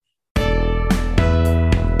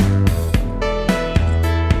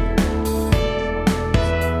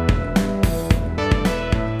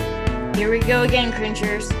we go again,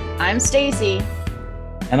 cringers. I'm Stacy.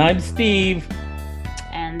 And I'm Steve.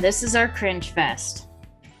 And this is our Cringe Fest.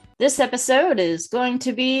 This episode is going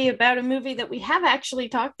to be about a movie that we have actually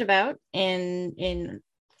talked about in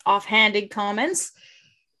offhanded comments.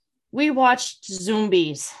 We watched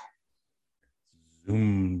Zombies.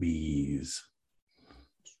 Zombies.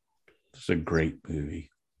 It's a great movie.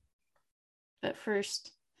 But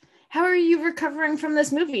first, how are you recovering from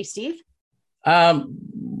this movie, Steve?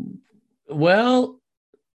 Well,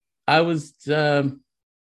 I was not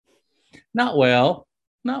well.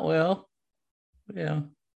 Yeah.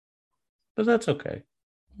 But that's okay.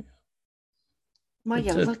 Well,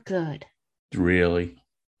 you look good. Really?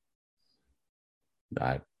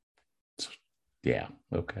 Yeah,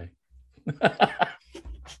 okay.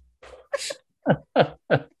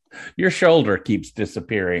 Your shoulder keeps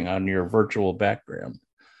disappearing on your virtual background.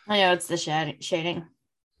 I know, it's the shading.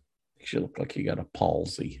 You look like you got a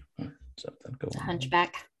palsy or something going on.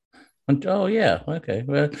 Hunchback. Oh, yeah. Okay.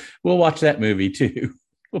 Well, we'll watch that movie too.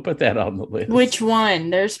 We'll put that on the list. Which one?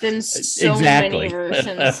 There's been so many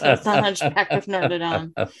versions of the Hunchback of Notre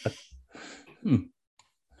Dame.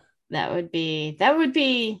 That would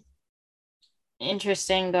be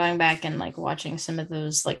interesting, going back and like watching some of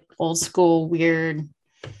those like old school, weird,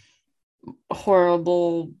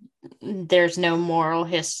 horrible, there's no moral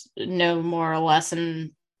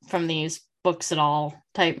lesson from these books at all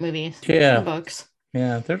type movies. Yeah. Books.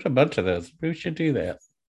 Yeah, there's a bunch of those. We should do that.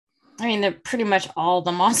 I mean, they're pretty much all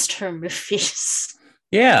the monster movies.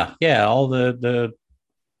 Yeah, all the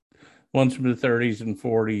ones from the 30s and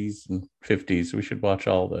 40s and 50s. We should watch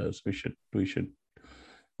all those. We should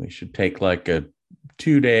take like a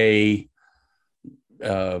 2-day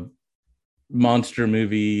monster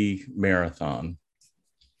movie marathon.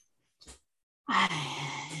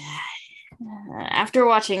 After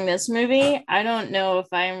watching this movie, I don't know if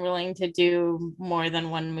I'm willing to do more than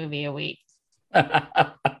one movie a week.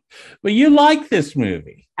 But you like this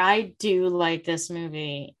movie. I do like this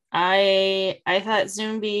movie. I thought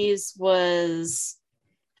Zombies was,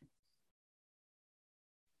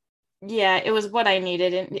 yeah, it was what I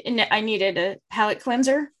needed, and I needed a palate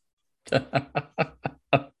cleanser. I'm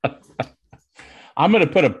going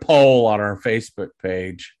to put a poll on our Facebook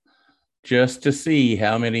page just to see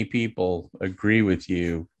how many people agree with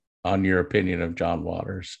you on your opinion of John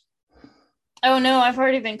Waters. Oh no, I've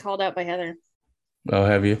already been called out by Heather. Oh,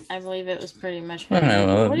 have you? I believe it was pretty much her.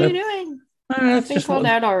 Well, what are you doing? That's been called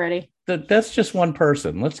out already. That's just one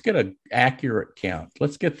person. Let's get an accurate count.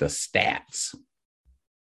 Let's get the stats.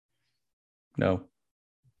 No.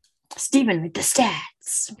 Stephen with the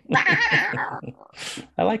stats.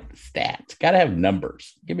 I like the stats. Got to have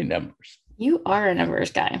numbers. Give me numbers. You are a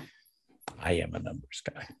numbers guy. I am a numbers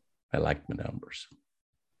guy. I like my numbers.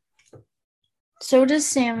 So does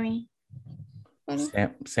Sammy.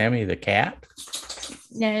 Sammy the cat?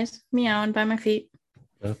 Yes, meowing by my feet.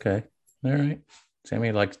 Okay. All right.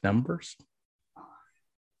 Sammy likes numbers.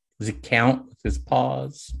 Does he count with his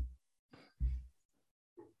paws?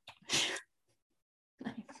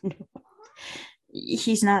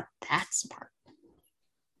 He's not that smart.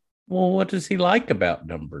 Well, what does he like about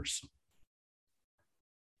numbers?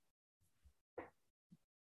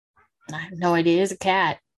 I have no idea. He's a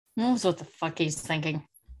cat. Who knows what the fuck he's thinking?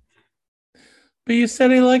 But you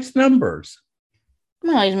said he likes numbers.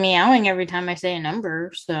 Well, he's meowing every time I say a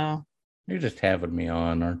number, so. You're just having me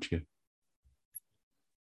on, aren't you?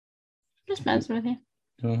 Just messing with you.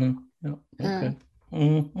 Yep. Okay.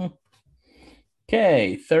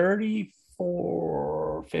 Okay,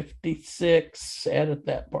 34:56. Edit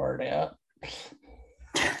that part out.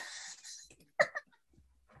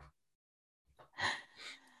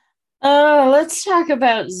 Let's talk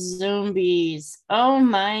about Zombies. Oh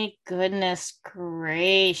my goodness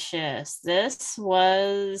gracious.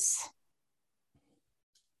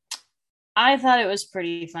 I thought it was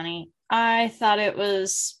pretty funny. I thought it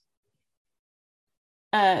was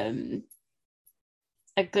a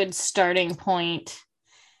good starting point.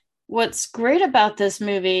 What's great about this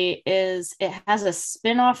movie is it has a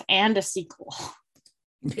spin-off and a sequel.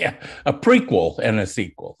 Yeah, a prequel and a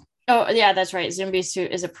sequel. Oh, yeah, that's right. Zombies 2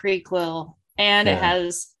 is a prequel, and it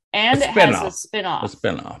has a spin-off. A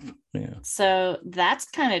spin-off. Yeah. So that's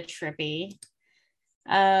kind of trippy.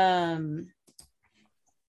 I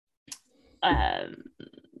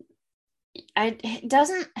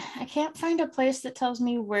can't find a place that tells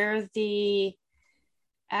me where the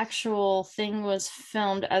actual thing was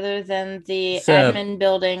filmed, other than the admin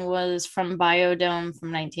building was from Biodome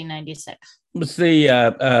from 1996. Was the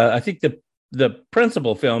I think the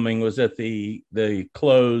principal filming was at the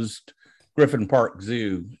closed Griffin Park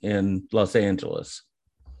Zoo in Los Angeles.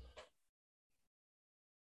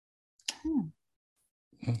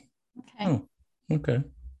 Okay. Oh, okay.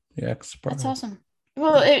 Yeah, That's awesome.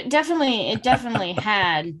 Well, it definitely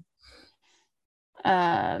had,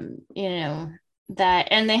 you know, that,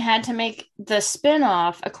 and they had to make the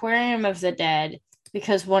spin-off Aquarium of the Dead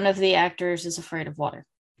because one of the actors is afraid of water.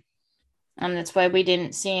 And that's why we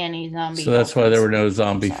didn't see any zombie So that's why there dolphins. were no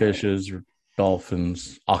zombie fishes or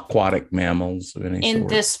dolphins, aquatic mammals of any in sort.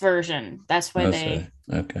 this version. That's why they.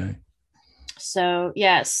 Okay. So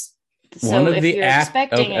yes. One So of if the you're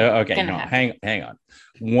expecting it, okay, no, hang on.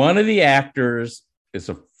 One of the actors is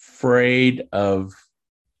afraid of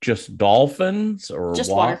just dolphins or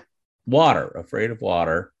just water. Water, afraid of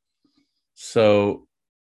water. So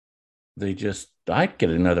I'd get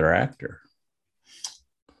another actor.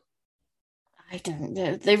 I don't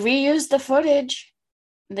know. They reused the footage.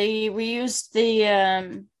 They reused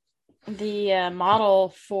the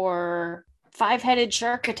model for Five-Headed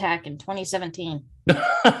Shark Attack in 2017.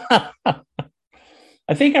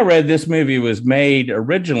 I think I read this movie was made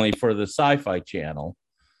originally for the Sci-Fi Channel.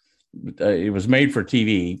 It was made for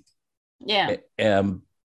TV. Yeah.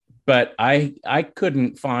 But I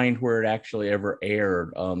couldn't find where it actually ever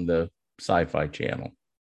aired on the Sci-Fi Channel.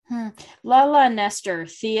 Lala Nestor,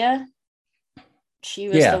 Thea, she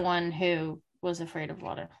was the one who was afraid of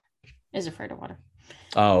water. Is afraid of water.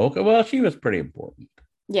 Oh, okay. Well, she was pretty important.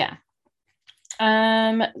 Yeah.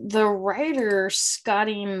 The writer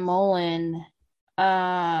Scotty Mullen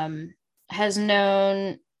is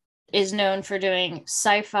known for doing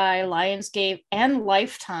Sci-Fi, Lionsgate, and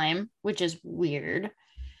Lifetime, which is weird.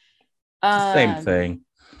 Same thing.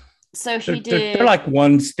 So they're like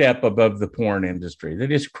one step above the porn industry. They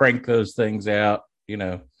just crank those things out, you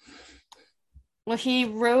know. Well, he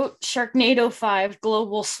wrote Sharknado 5: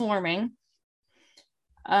 Global Swarming.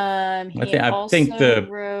 I think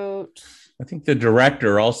the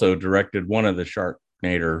director also directed one of the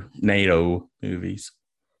Sharknado movies.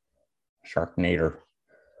 Sharknado.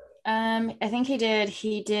 I think he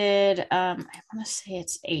did. I want to say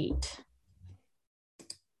it's 8.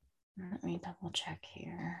 Let me double check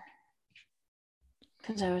here.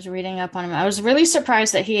 Because I was reading up on him. I was really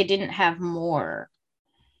surprised that he didn't have more.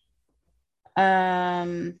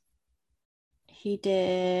 He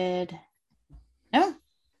did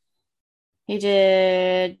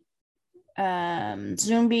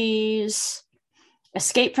Zombies,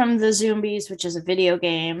 Escape from the Zombies, which is a video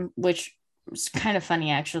game, which was kind of funny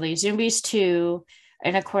actually. Zombies 2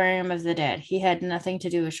 and Aquarium of the Dead. He had nothing to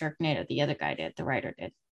do with Sharknado. The other guy did, the writer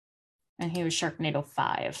did. And he was Sharknado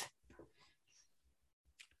 5.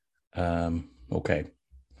 Okay.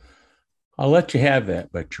 I'll let you have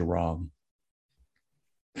that, but you're wrong.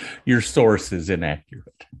 Your source is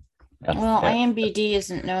inaccurate. Well, IMBD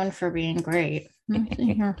isn't known for being great. Let me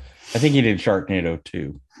see here. I think he did Sharknado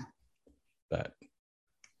 2. But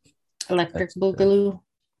Electric Boogaloo.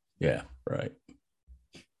 Yeah, right.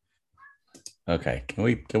 Okay. Can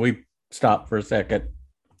we stop for a second?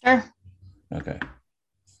 Sure. Okay.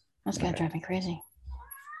 That's gonna drive me crazy.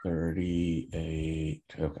 38.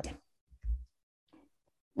 Okay.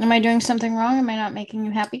 Am I doing something wrong? Am I not making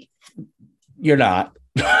you happy? You're not.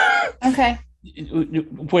 Okay.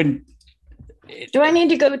 Do I need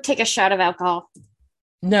to go take a shot of alcohol?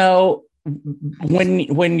 No.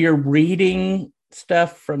 When you're reading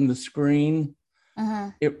stuff from the screen,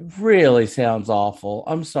 it really sounds awful.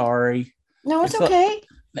 I'm sorry. No, it's okay.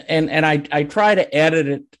 And I try to edit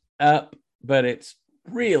it up, but it's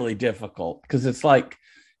really difficult because it's like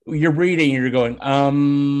you're reading and you're going,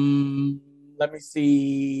 let me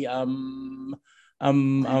see, and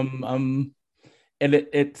I'm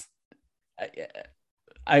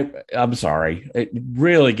sorry. It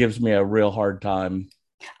really gives me a real hard time.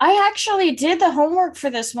 I actually did the homework for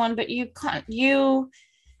this one, but you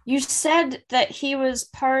said that he was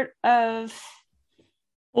part of.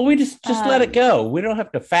 Well, we just let it go. We don't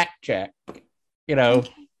have to fact check, you know.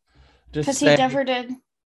 Okay. Because he never did,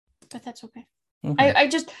 but that's okay. I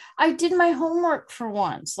did my homework for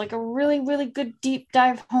once, like a really, really good deep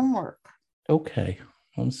dive homework. Okay,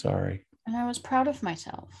 I'm sorry. And I was proud of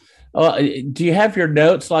myself. Do you have your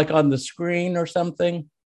notes like on the screen or something?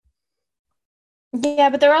 Yeah,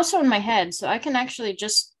 but they're also in my head, so I can actually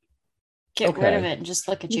just get rid of it and just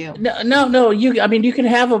look at you. No. You can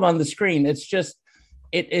have them on the screen. It's just,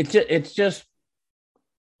 it's just.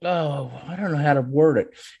 Oh, I don't know how to word it.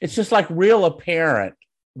 It's just like real apparent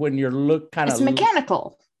when you're It's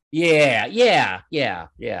mechanical. Yeah. No,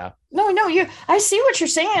 I see what you're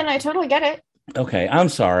saying. I totally get it. Okay, I'm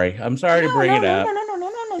sorry to bring it up.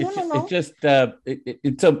 No. It's just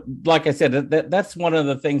it's like I said, that's one of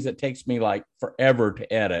the things that takes me like forever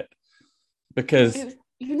to edit because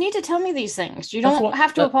you need to tell me these things. You That's don't what-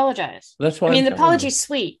 have to that- apologize. That's why I mean, I'm the telling you. apology's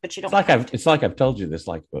sweet, but you don't. It's like I've told you this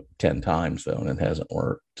like 10 times though, and it hasn't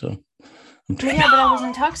worked. So Well, yeah, but I was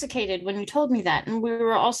intoxicated when you told me that, and we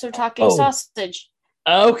were also talking Oh. sausage.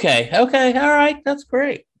 Okay, all right, that's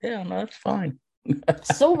great. Yeah, no, that's fine.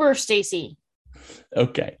 Sober Stacy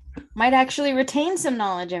Okay, might actually retain some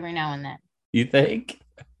knowledge every now and then. you think?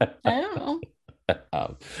 I don't know.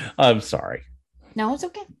 Oh, I'm sorry. No, it's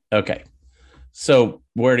okay. Okay, so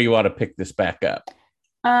where do you want to pick this back up?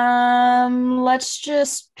 Let's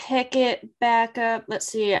just pick it back up. Let's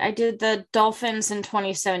see. I did the Dolphins in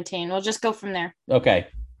 2017. We'll just go from there. Okay.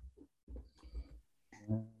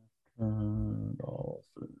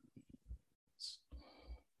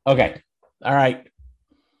 Okay. All right.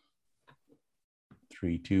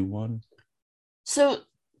 3, 2, 1. So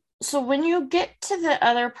when you get to the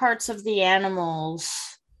other parts of the animals,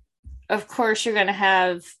 of course you're going to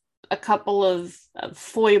have a couple of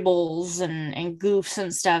foibles and goofs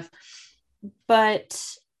and stuff, but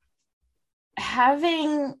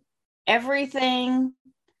having everything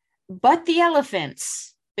but the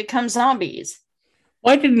elephants become zombies.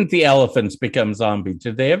 Why didn't the elephants become zombies?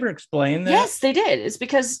 Did they ever explain that? Yes, they did. It's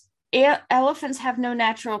because elephants have no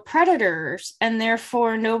natural predators, and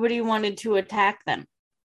therefore nobody wanted to attack them.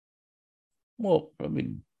 Well, I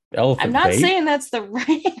mean, elephant. I'm not bait? saying that's the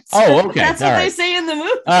right answer. Oh, okay. That's what they say in the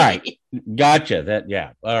movie. All right. Gotcha. That,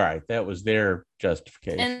 yeah. All right. That was their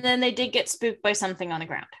justification. And then they did get spooked by something on the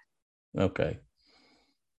ground. Okay.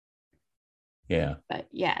 Yeah. But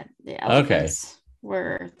yeah, the elephants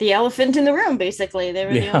were the elephant in the room, basically. They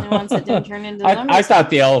were the only ones that didn't turn into zombies. I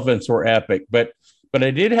thought the elephants were epic, but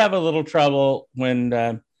I did have a little trouble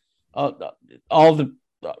when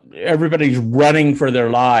everybody's running for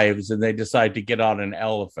their lives and they decide to get on an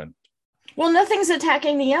elephant. Well, nothing's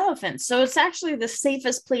attacking the elephant, so it's actually the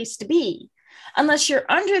safest place to be, unless you're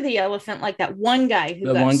under the elephant, like that one guy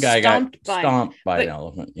who got stomped by an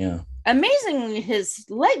elephant. Yeah. Amazingly, his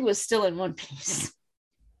leg was still in one piece.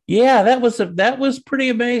 Yeah, that was pretty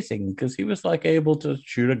amazing because he was like able to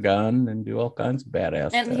shoot a gun and do all kinds of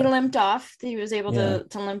badass and stuff. He limped off. He was able to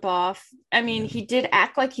limp off. I mean, he did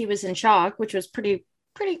act like he was in shock, which was pretty,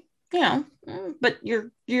 but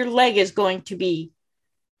your leg is going to be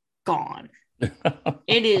gone.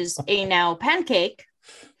 It is a now pancake.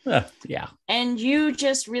 Yeah. And you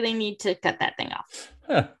just really need to cut that thing off.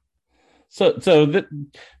 So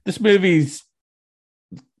this movie's,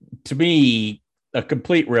 to me, a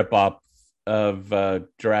complete ripoff of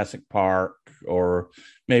Jurassic Park or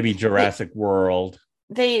maybe Jurassic World.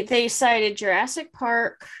 They cited Jurassic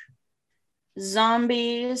Park,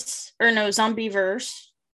 Zombieverse,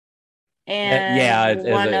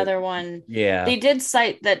 and other one. Yeah, they did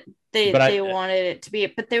cite that they wanted it to be,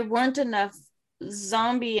 but there weren't enough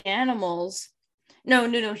zombie animals.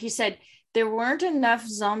 No. He said there weren't enough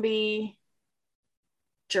zombie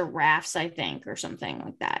giraffes, I think, or something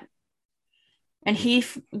like that. And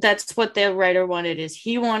that's what the writer wanted, is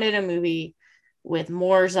he wanted a movie with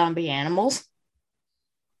more zombie animals.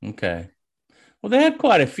 Okay. Well, they had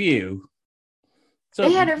quite a few. So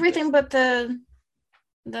they had everything but the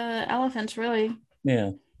elephants, really.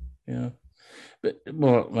 Yeah. But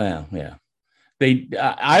yeah.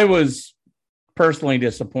 I was personally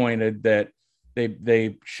disappointed that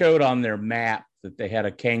they showed on their map that they had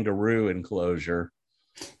a kangaroo enclosure.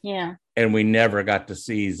 Yeah. And we never got to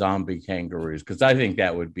see zombie kangaroos, because I think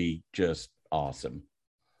that would be just awesome.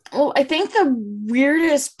 Well, I think the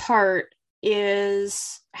weirdest part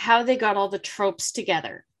is how they got all the tropes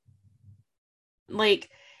together. Like,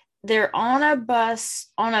 they're on a bus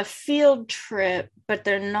on a field trip, but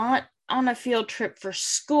they're not on a field trip for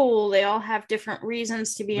school. They all have different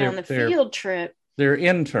reasons to be on the field trip. They're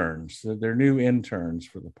interns. They're new interns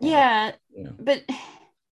for the park. Yeah. But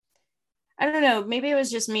I don't know. Maybe it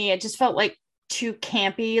was just me. It just felt like too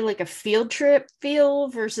campy, like a field trip feel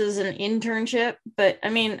versus an internship. But I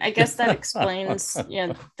mean, I guess that explains,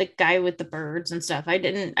 the guy with the birds and stuff. I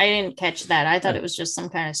didn't catch that. I thought it was just some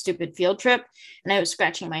kind of stupid field trip, and I was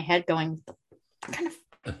scratching my head, going, "What kind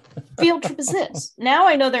of field trip is this?" Now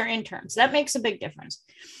I know they're interns. That makes a big difference.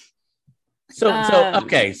 So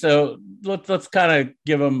let's kind of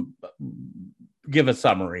give a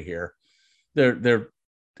summary here.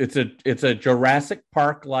 It's a Jurassic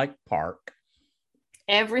Park like park.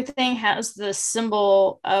 Everything has the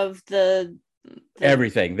symbol of the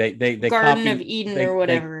everything. They Garden of Eden or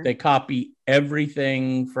whatever. They copy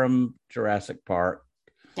everything from Jurassic Park.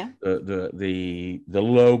 Yeah. The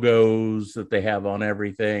logos that they have on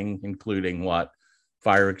everything, including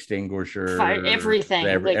fire extinguisher, everything,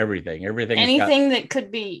 everything. Anything that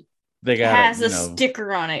could be they got has a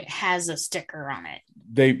sticker on it. Has a sticker on it.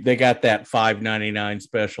 they got that $5.99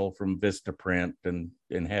 special from Vistaprint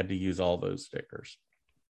and had to use all those stickers.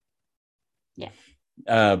 Yeah.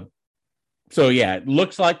 So yeah, it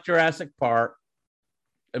looks like Jurassic Park.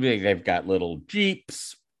 I mean, they've got little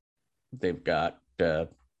Jeeps. They've got the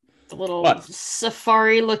little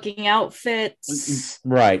safari looking outfits.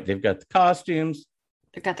 Right. They've got the costumes.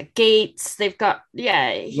 They've got the gates. They've got,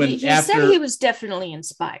 he said he was definitely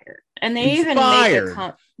inspired. And they even make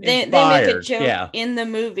they make a joke in the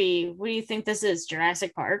movie. What do you think this is?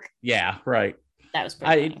 Jurassic Park? Yeah, right. That was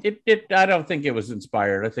pretty funny. I don't think it was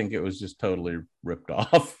inspired. I think it was just totally ripped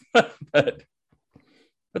off. but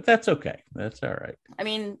that's okay. That's all right. I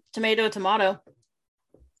mean, tomato.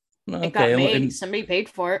 Okay. It got made. Somebody paid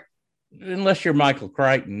for it. Unless you're Michael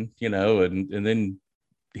Crichton, and then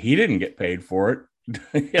he didn't get paid for it.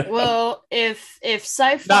 Well, if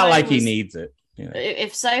sci-fi, not like he needs it.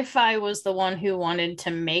 If sci-fi was the one who wanted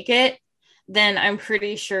to make it, then I'm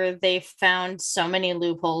pretty sure they found so many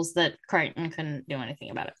loopholes that Crichton couldn't do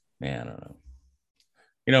anything about it. Yeah, I don't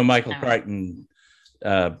know. Michael Crichton,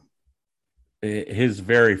 his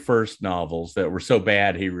very first novels that were so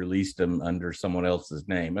bad he released them under someone else's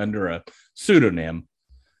name, under a pseudonym,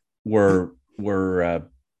 were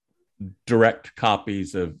direct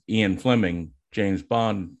copies of Ian Fleming James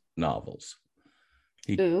Bond novels.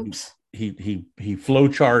 Oops. He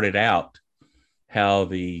flowcharted out how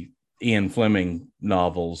the Ian Fleming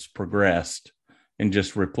novels progressed and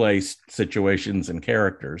just replaced situations and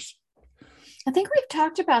characters. I think we've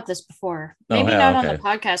talked about this before. Maybe not on the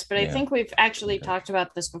podcast, but I think we've actually talked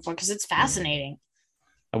about this before because it's fascinating.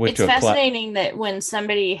 It's fascinating that when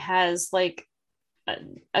somebody has like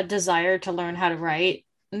a desire to learn how to write,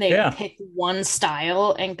 they pick one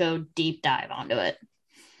style and go deep dive onto it.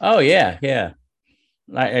 Oh, yeah, yeah.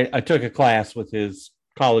 I took a class with his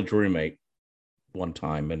college roommate one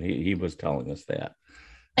time, and he was telling us that.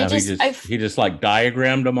 He just like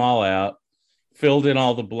diagrammed them all out, filled in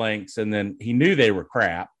all the blanks, and then he knew they were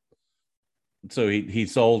crap, so he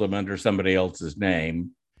sold them under somebody else's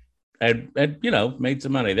name, and made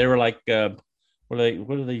some money. They were like what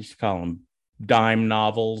do they used to call them? Dime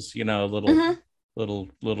novels,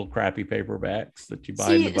 little crappy paperbacks that you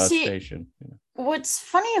buy in the bus station. What's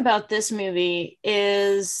funny about this movie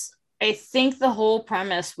is I think the whole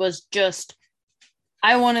premise was just,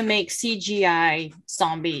 I want to make CGI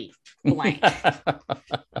zombie blank.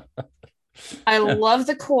 I love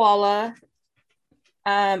the koala.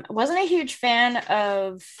 Wasn't a huge fan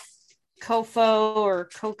of Kofo or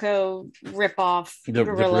Coco ripoff. The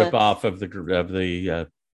ripoff of the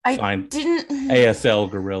I didn't ASL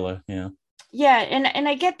gorilla. Yeah. Yeah, and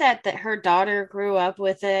I get that her daughter grew up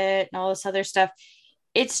with it and all this other stuff.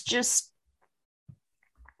 It's just,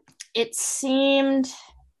 it seemed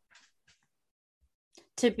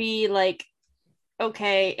to be like,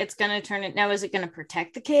 okay, it's going to turn it. Now, is it going to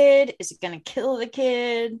protect the kid? Is it going to kill the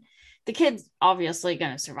kid? The kid's obviously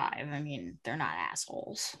going to survive. I mean, they're not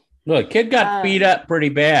assholes. Look, kid got beat up pretty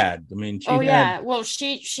bad. I mean, well,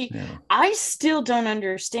 she I still don't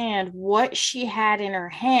understand what she had in her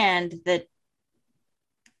hand that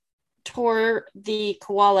tore the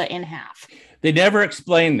koala in half. They never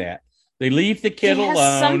explain that. They leave the kid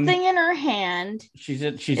alone. Something in her hand. She's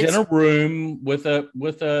in a room with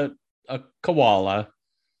a koala.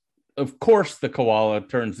 Of course, the koala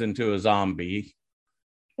turns into a zombie.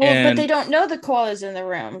 Well, but they don't know the koala's in the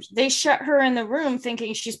room. They shut her in the room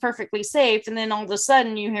thinking she's perfectly safe, and then all of a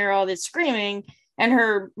sudden you hear all this screaming, and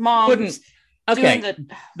her mom's doing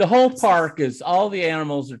the whole park is all the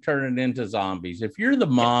animals are turning into zombies. If you're the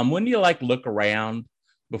mom, wouldn't you look around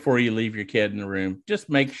before you leave your kid in the room? Just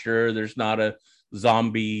make sure there's not a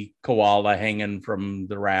zombie koala hanging from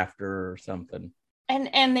the rafter or something.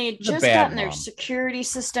 And they just gotten their security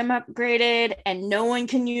system upgraded, and no one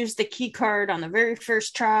can use the key card on the very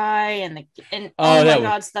first try. Oh my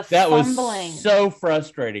God, it's the fumbling. Was so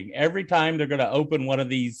frustrating. Every time they're going to open one of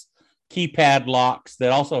these keypad locks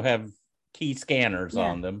that also have key scanners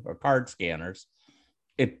on them, or card scanners,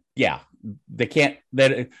 they can't.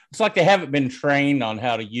 It's like they haven't been trained on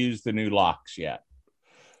how to use the new locks yet.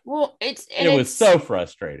 Well, it was so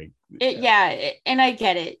frustrating. And I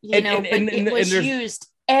get it, but it was used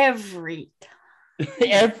every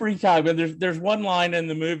time. And there's one line in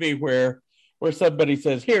the movie where somebody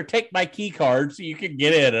says, "Here, take my key card so you can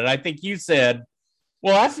get in." And I think you said,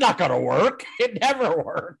 "Well, that's not going to work. It never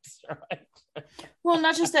works." Right? Well,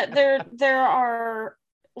 not just that. There are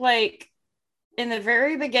like in the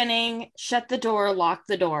very beginning, shut the door, lock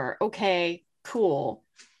the door. Okay, cool.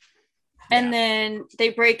 And then they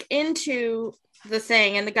break into the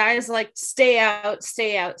thing, and the guy's like, stay out,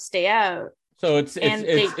 stay out, stay out. So it's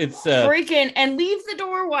break in and leave the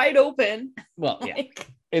door wide open. Well, yeah,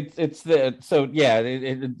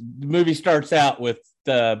 the movie starts out with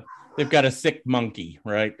they've got a sick monkey,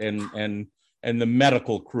 right, and the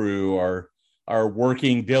medical crew are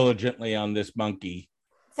working diligently on this monkey.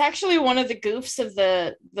 It's actually one of the goofs of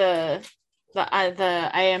the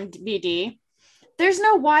IMDb. There's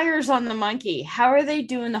no wires on the monkey. How are they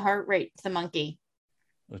doing the heart rate to the monkey?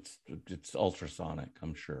 It's ultrasonic,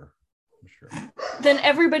 I'm sure. Then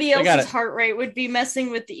everybody else's heart rate would be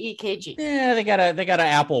messing with the EKG. Yeah, they got an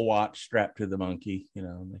Apple Watch strapped to the monkey. They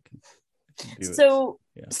can do it.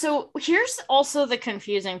 So here's also the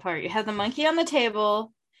confusing part. You have the monkey on the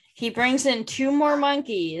table. He brings in 2 more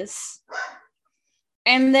monkeys.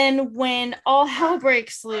 And then when all hell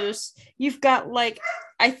breaks loose, you've got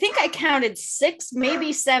I think I counted 6,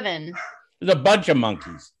 maybe 7. There's a bunch of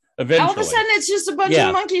monkeys. Eventually. All of a sudden, it's just a bunch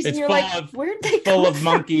of monkeys, and you're like, where'd they come from? Full of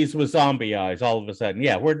monkeys with zombie eyes, all of a sudden.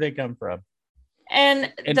 Yeah, where'd they come from?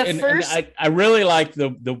 And I really like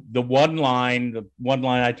the one line. The one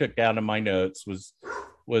line I took down in my notes was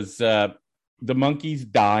the monkey's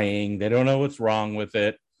dying. They don't know what's wrong with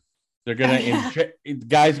it. They're gonna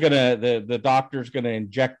the doctor's gonna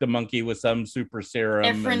inject the monkey with some super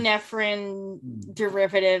serum, epinephrine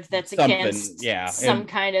derivative that's against some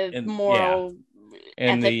kind of moral.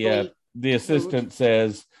 And the assistant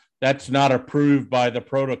says that's not approved by the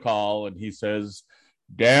protocol, and he says,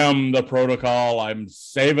 "Damn the protocol! I'm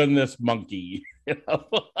saving this monkey."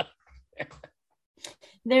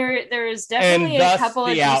 There is definitely a couple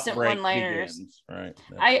of decent one-liners. Right.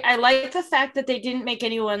 I like the fact that they didn't make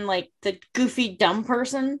anyone like the goofy dumb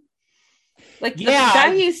person. Like the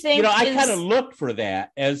guy you think I kind of looked for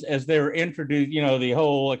that as they were introduced. The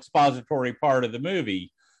whole expository part of the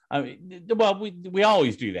movie. I mean, well, we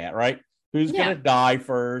always do that, right? Who's going to die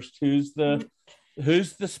first? Who's the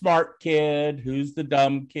smart kid? Who's the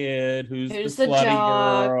dumb kid? Who's the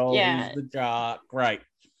slutty girl? Yeah. Who's the jock? Right.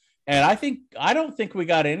 And I don't think we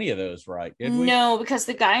got any of those right, did we? No, because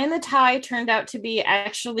the guy in the tie turned out to be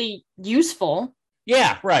actually useful.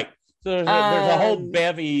 Yeah, right. So there's a whole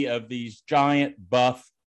bevy of these giant, buff,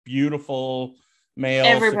 beautiful male.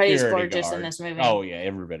 Everybody's gorgeous guards. In this movie. Oh yeah,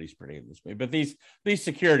 everybody's pretty in this movie. But these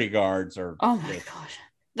security guards are. Oh my gosh,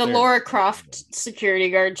 the Laura Croft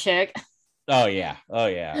security guard chick. Oh yeah,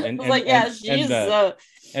 and the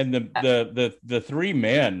 3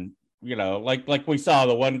 men. Like we saw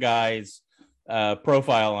the one guy's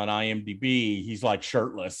profile on IMDb. He's like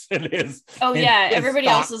shirtless. Everybody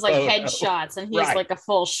else is like headshots, and he's like a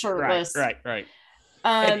full shirtless. Right.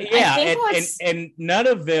 And none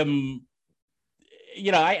of them.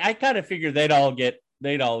 I kind of figured they'd all get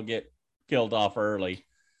killed off early,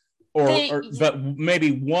 but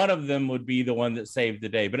maybe one of them would be the one that saved the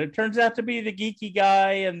day. But it turns out to be the geeky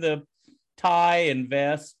guy and the tie and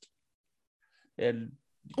vest. And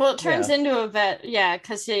it turns into a vet,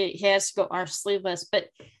 because he has to go arm sleeveless. But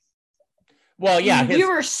we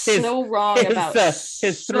were so wrong about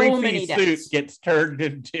his 3-piece suit gets turned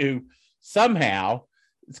into somehow.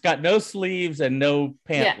 It's got no sleeves and no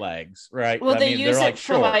pant legs, right? Well, they use it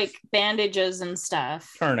for like bandages and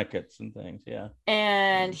stuff, tourniquets and things, yeah.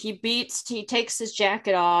 And he takes his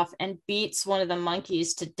jacket off and beats one of the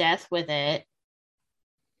monkeys to death with it.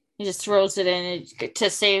 He just throws it in to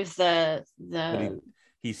save the.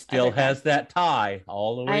 He still has that tie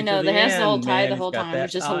all the way. I know, there has the whole tie the whole time,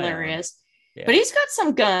 which is hilarious. Yeah. But he's got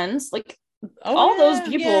some guns, like. Those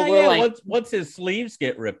people were like once his sleeves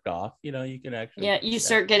get ripped off, you can actually you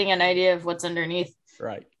start getting an idea of what's underneath.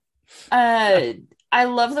 Right. I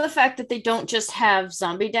love the fact that they don't just have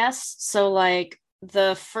zombie deaths. So like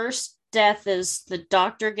the first death is the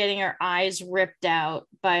doctor getting her eyes ripped out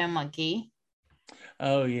by a monkey.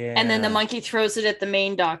 Oh yeah. And then the monkey throws it at the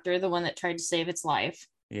main doctor, the one that tried to save its life.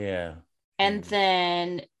 Yeah. And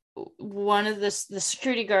then one of the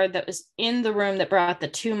security guard that was in the room that brought the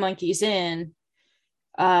 2 monkeys in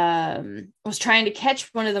was trying to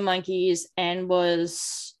catch one of the monkeys and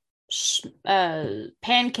was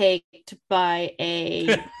pancaked by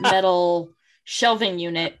a metal shelving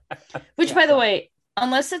unit, which by the way,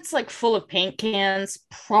 unless it's like full of paint cans,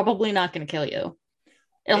 probably not going to kill you.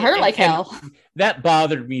 It'll hurt like hell. That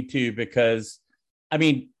bothered me too, because I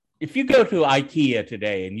mean, if you go to IKEA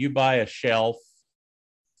today and you buy a shelf,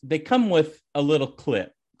 they come with a little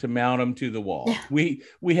clip to mount them to the wall. Yeah.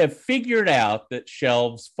 We have figured out that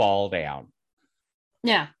shelves fall down.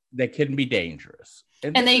 Yeah. They can be dangerous.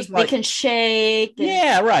 And they can shake.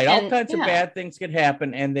 Right. All kinds of bad things can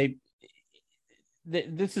happen. And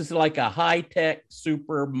this is like a high-tech,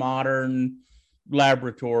 super modern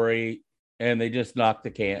laboratory. and they just knock the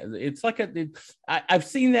can. It's like I've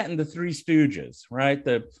seen that in the Three Stooges, right?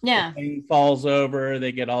 The thing falls over,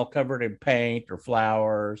 they get all covered in paint or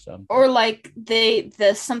flour or something. Or like the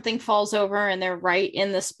something falls over and they're right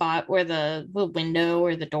in the spot where the window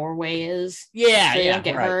or the doorway is. Yeah, so they don't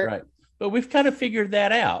get hurt. Right. But we've kind of figured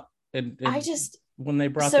that out. And when they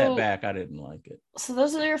brought that back, I didn't like it. So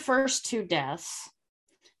those are your first 2 deaths.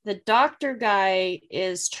 The doctor guy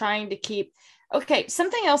is trying to keep. Okay,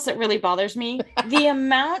 something else that really bothers me, the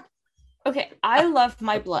amount. Okay, I love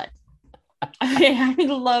my blood. Okay, I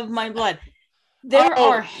love my blood. There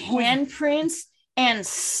are handprints and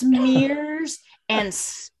smears and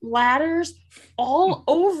splatters all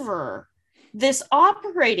over this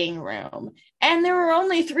operating room, and there were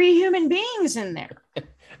only 3 human beings in there.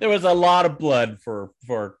 There was a lot of blood for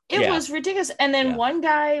it was ridiculous. And then one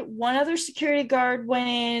other security guard went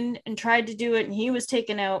in and tried to do it, and he was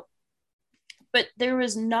taken out. But there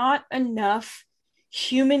was not enough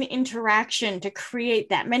human interaction to create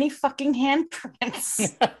that many fucking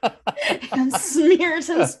handprints and smears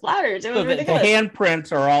and splatters. It was ridiculous. The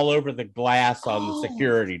handprints are all over the glass on the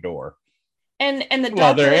security door. And the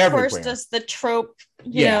doctor, of course, does the trope,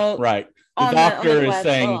 you know. Right. The doctor is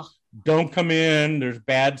saying, don't come in. There's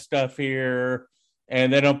bad stuff here.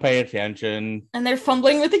 And they don't pay attention. And they're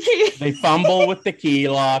fumbling with the key. They fumble with the key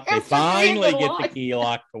lock. They finally get the key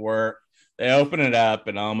lock to work. They open it up,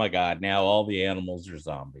 and oh my God, now all the animals are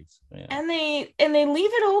zombies. Yeah. And they leave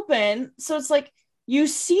it open. So it's like, you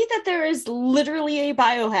see that there is literally a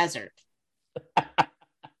biohazard.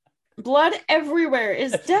 Blood everywhere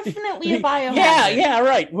is definitely a biohazard. Yeah,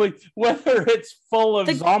 right. Whether it's full of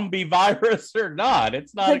zombie virus or not,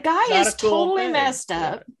 it's not. The guy is totally messed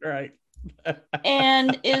up. Right.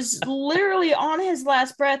 And is literally on his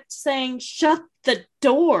last breath saying, "Shut the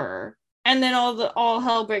door." And then all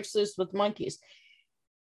hell breaks loose with monkeys.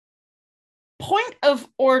 Point of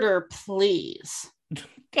order, please.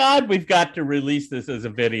 God, we've got to release this as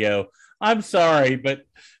a video. I'm sorry,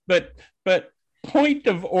 but point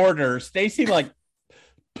of order. Stacy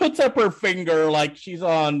puts up her finger like she's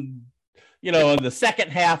on, in the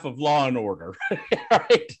second half of Law and Order.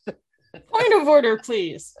 Right? Point of order,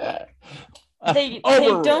 please. They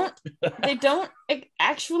don't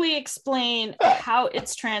actually explain how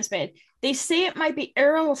it's transmitted. They say it might be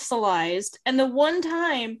aerosolized, and the one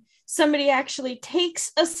time somebody actually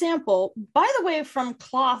takes a sample, by the way, from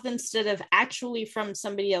cloth instead of actually from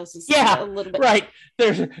somebody else's. Yeah, a little bit. Right.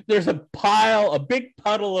 There's a big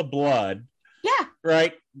puddle of blood. Yeah.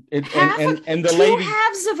 Right. And the two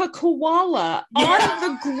halves of a koala on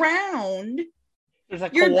the ground. There's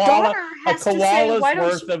a koala's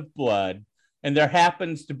worth of blood, and there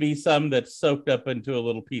happens to be some that's soaked up into a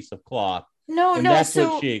little piece of cloth. That's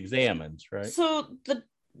what she examines, right? So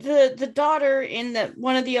the daughter in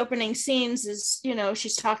one of the opening scenes is,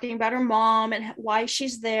 she's talking about her mom and why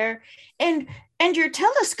she's there, and your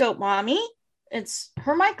telescope, mommy. It's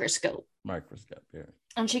her microscope. Yeah.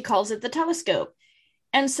 And she calls it the telescope.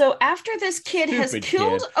 And so after this kid has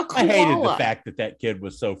killed a koala, I hated the fact that kid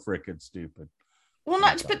was so freaking stupid. Well,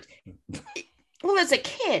 as a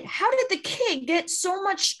kid, how did the kid get so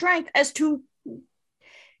much strength as to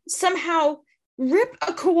somehow rip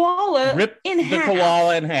a koala in half? The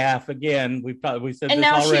koala in half again. We said this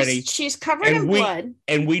already. She's covered in blood,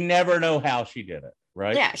 and we never know how she did it.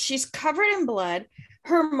 Right? Yeah, she's covered in blood.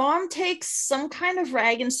 Her mom takes some kind of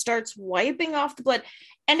rag and starts wiping off the blood,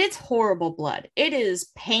 and it's horrible blood. It is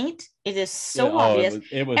paint. It is so obvious.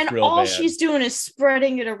 It was and real all bad. She's doing is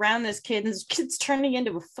spreading it around this kid, and this kid's turning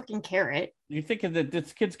into a fucking carrot. You thinking that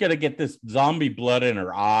this kid's gonna get this zombie blood in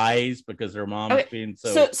her eyes because her mom's being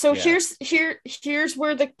so here's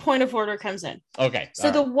where the point of order comes in. Okay. So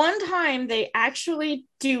the one time they actually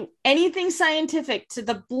do anything scientific to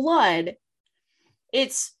the blood,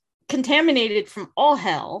 it's contaminated from all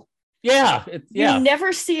hell. Yeah. You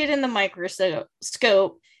never see it in the microscope.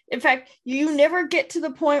 In fact, you never get to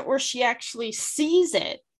the point where she actually sees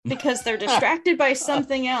it because they're distracted by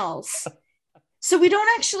something else. So we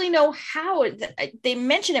don't actually know how they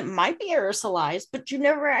mention it might be aerosolized, but you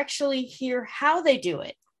never actually hear how they do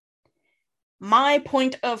it. My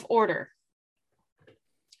point of order.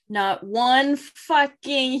 Not one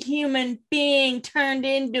fucking human being turned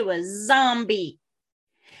into a zombie.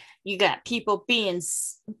 You got people being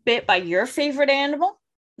bit by your favorite animal,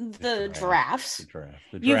 the giraffes.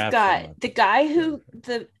 You've got the guy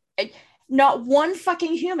not one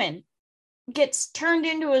fucking human gets turned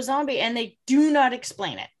into a zombie, and they do not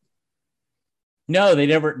explain it. No, they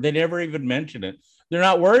never even mention it. They're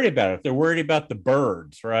not worried about it. They're worried about the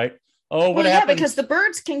birds, right? Oh, what well, yeah, happens? because the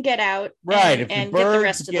birds can get out, Right. and, If the and birds get the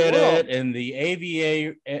rest of the world. and the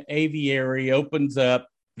aviary opens up,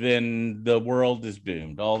 then the world is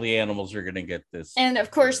doomed. All the animals are going to get this. And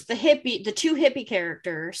of course, the two hippie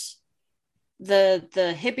characters, the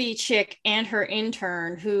hippie chick and her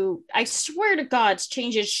intern, who I swear to God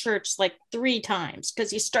changes shirts like 3 times,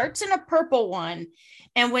 because he starts in a purple one,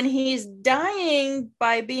 and when he's dying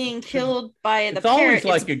by being killed by the parrot,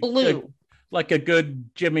 it's blue. Like a good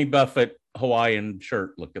Jimmy Buffett Hawaiian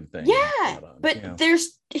shirt looking thing. Yeah, but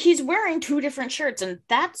he's wearing 2 different shirts, and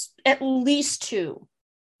that's at least 2.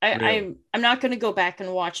 Really? I'm not going to go back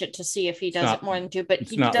and watch it to see if he does it more than 2, but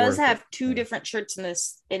he does have 2 different shirts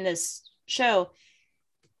in this show.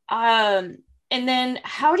 And then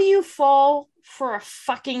how do you fall for a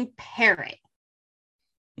fucking parrot?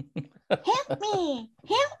 Help me,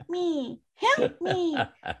 help me, help me.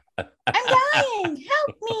 I'm dying,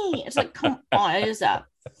 help me. It's like, come on, it is a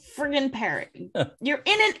friggin' parrot. You're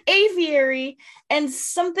in an aviary and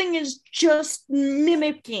something is just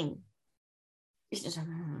mimicking. It's just,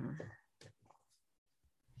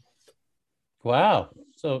 wow.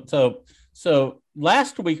 So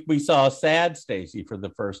last week we saw Sad Stacy for the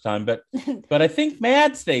first time, but I think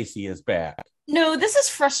Mad Stacy is back. No, this is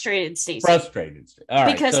Frustrated Stacy. Frustrated. All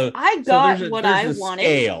right. Because I got what I wanted.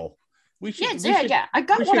 Scale. I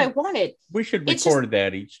got what I wanted. We should record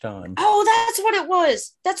that each time. Oh, that's what it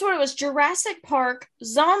was. That's what it was. Jurassic Park,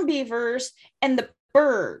 Zombievers, and the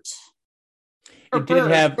birds. It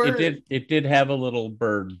did have a little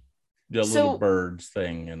bird, little birds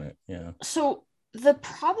thing in it. Yeah. So the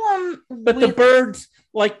problem the birds,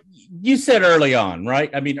 like you said early on, right?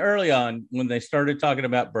 I mean, early on when they started talking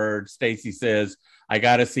about birds, Stacy says, I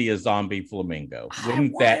got to see a zombie flamingo.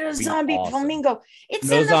 Wouldn't that be zombie awesome? Flamingo. It's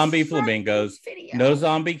no zombie flamingos, video. No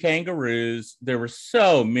zombie kangaroos. There were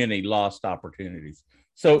so many lost opportunities.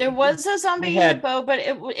 So there was a zombie hippo, but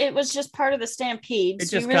it was just part of the stampede. It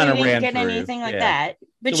just kind of ran get through. Anything like that.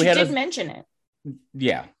 But you did mention it.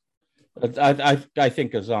 Yeah. I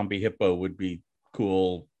think a zombie hippo would be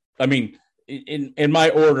cool. I mean, in my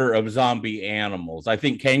order of zombie animals, I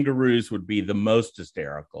think kangaroos would be the most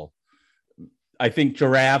hysterical. I think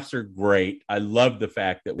giraffes are great. I love the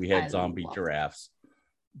fact that we had zombie giraffes.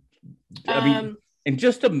 I mean, and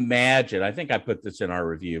just imagine, I think I put this in our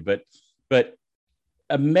review, but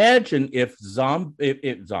imagine if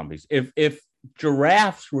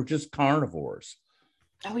giraffes were just carnivores.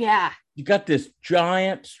 Oh yeah. You got this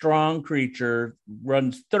giant, strong creature,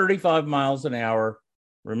 runs 35 miles an hour.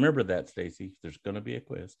 Remember that, Stacy. There's going to be a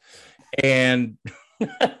quiz. And and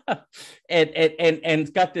it's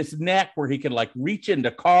got this neck where he can like reach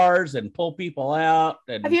into cars and pull people out.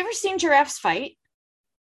 And... Have you ever seen giraffes fight?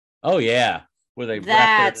 Oh yeah. Where they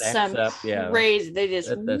wrap their necks up. Crazy. Yeah. They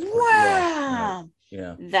just wow.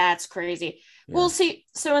 Yeah. That's crazy. Yeah. We'll see.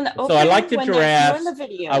 So in the opening, so I like the giraffes. The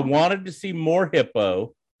video, I wanted to see more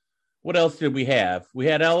hippo. What else did we have? We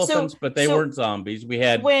had elephants, but they weren't zombies. We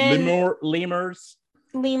had lemurs.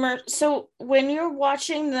 So when you're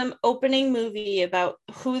watching the opening movie about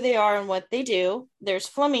who they are and what they do, there's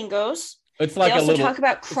flamingos. It's like they also talk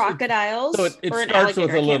about crocodiles. So it starts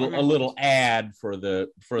with a little ad for the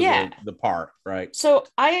park, right? So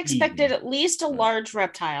I expected at least a large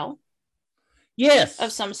reptile. Yes.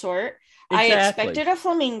 Of some sort. Exactly. I expected a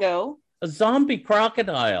flamingo. A zombie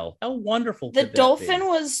crocodile. How wonderful. The dolphin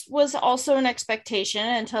was also an expectation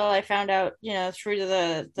until I found out, through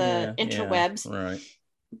the interwebs. Right.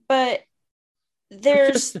 But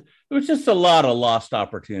it was just a lot of lost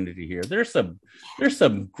opportunity here. There's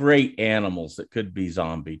some great animals that could be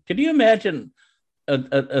zombie. Could you imagine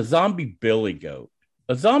a zombie billy goat?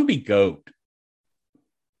 A zombie goat.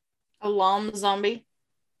 A llama zombie.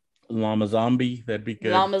 Llama zombie, that'd be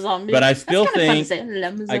good. Llama zombie, but I still think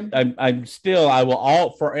I will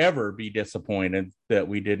all forever be disappointed that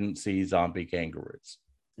we didn't see zombie kangaroos.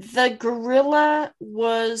 The gorilla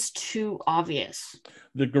was too obvious.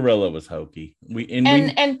 The gorilla was hokey. We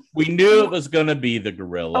knew it was going to be the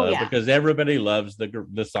gorilla because everybody loves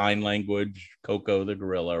the sign language. Coco the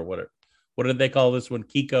gorilla, or what did they call this one?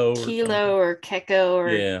 Kiko or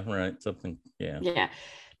Keko or something.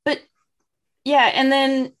 But. Yeah, and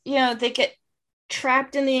then, they get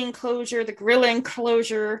trapped in the enclosure, the gorilla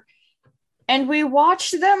enclosure, and we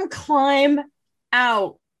watch them climb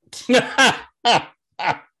out.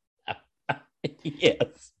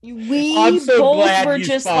 Yes. I'm so glad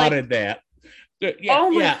you spotted that.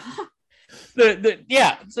 Yeah.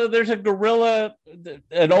 So there's a gorilla,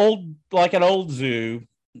 an old zoo,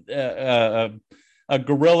 a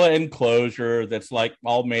gorilla enclosure that's like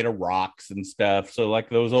all made of rocks and stuff. So like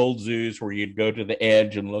those old zoos where you'd go to the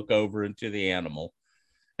edge and look over into the animal.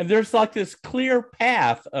 and there's like this clear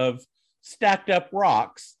path of stacked up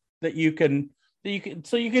rocks that you can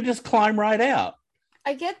so you can just climb right out.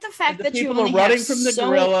 I get the fact The that you people only are running have from the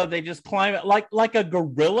gorilla. They just climb it like a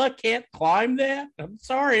gorilla can't climb that. I'm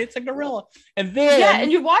sorry, it's a gorilla. And then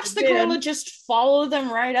and you watch the gorilla just follow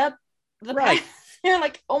them right up the path. You're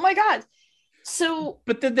like, oh my god. So,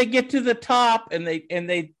 but then they get to the top and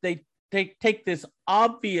they take this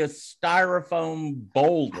obvious styrofoam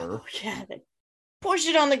boulder. Oh, yeah, they push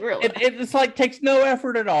it on the gorilla. It's like takes no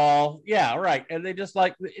effort at all. Yeah, right. And they just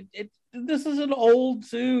like it this is an old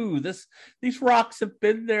zoo. These rocks have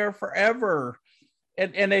been there forever,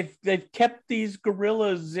 and they've kept these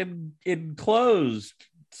gorillas enclosed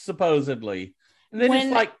supposedly, and they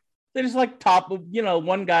just like top.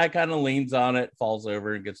 One guy kind of leans on it, falls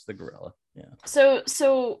over, and gets the gorilla. Yeah.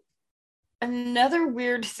 So another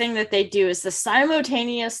weird thing that they do is the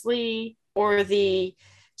simultaneously or the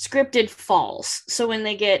scripted falls. So when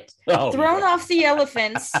they get thrown off the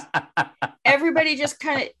elephants, everybody just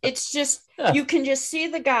kind of, it's just, you can just see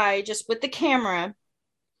the guy just with the camera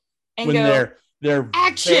and when they're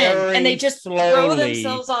action, and they just throw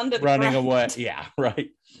themselves onto the running ground. away. Yeah, right.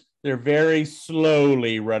 They're very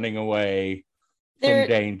slowly running away from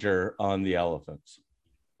danger on the elephants.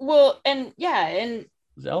 Well, and when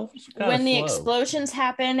the slow. explosions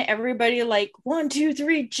happen, everybody like 1, 2,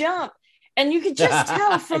 3, jump. And you could just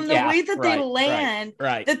tell from the way that they land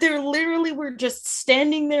that they're literally were just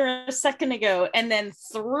standing there a second ago and then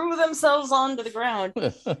threw themselves onto the ground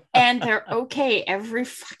and they're okay every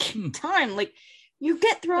fucking time. Like, you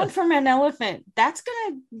get thrown from an elephant, that's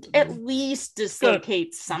going to at least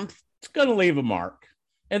dislocate something. It's going to leave a mark.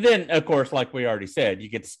 And then, of course, like we already said, you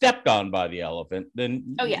get stepped on by the elephant,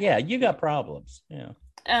 then you got problems. Yeah.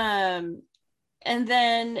 And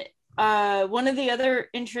then one of the other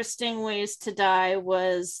interesting ways to die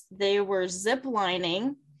was they were zip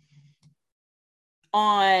lining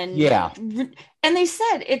on. Yeah. And they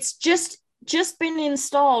said it's just been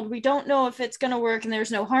installed. We don't know if it's going to work, and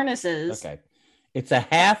there's no harnesses. Okay. It's a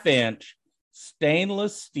 1/2-inch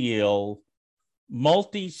stainless steel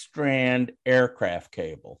multi-strand aircraft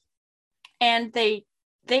cable. And they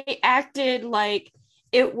acted like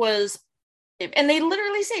it was, and they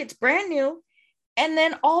literally say it's brand new. And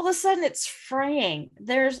then all of a sudden it's fraying.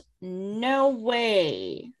 There's no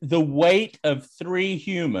way. The weight of 3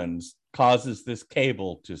 humans causes this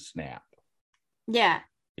cable to snap. Yeah.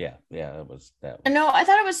 Yeah, that was. No, I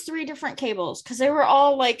thought it was 3 different cables because they were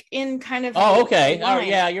all like in kind of. Oh, okay. Oh,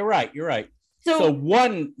 yeah, you're right. So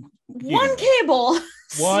one cable.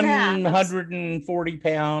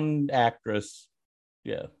 140-pound actress.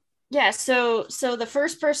 Yeah. Yeah. So the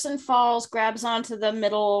first person falls, grabs onto the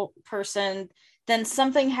middle person. Then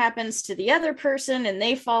something happens to the other person and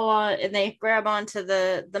they fall on and they grab onto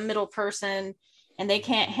the middle person and they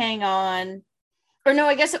can't hang on. Or no,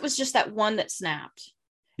 I guess it was just that one that snapped.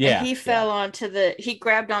 Yeah. And he fell he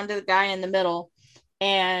grabbed onto the guy in the middle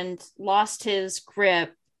and lost his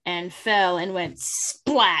grip and fell and went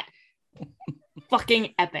splat.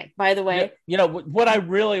 Fucking epic, by the way. What I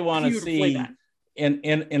really want to see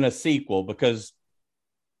in a sequel, because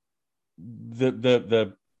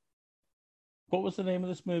the what was the name of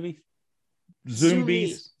this movie?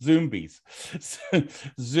 Zombies.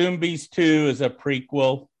 Zombies 2 is a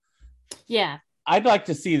prequel. Yeah. I'd like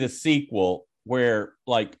to see the sequel where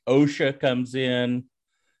like OSHA comes in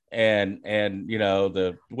and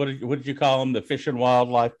the what did you call them? The fish and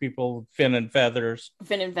wildlife people, fin and feather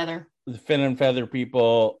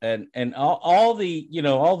people, and all the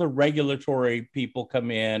all the regulatory people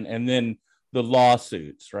come in, and then the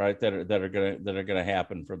lawsuits, right, that are gonna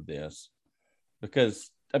happen from this. Because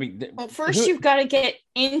I mean, first you've got to get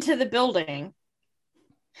into the building.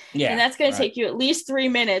 Yeah. And that's going to take you at least 3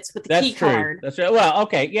 minutes with the key card. That's right. Well,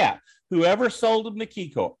 okay. Yeah. Whoever sold them the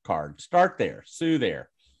key card, start there, sue there.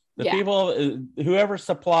 The people, whoever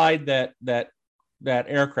supplied that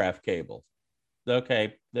aircraft cable.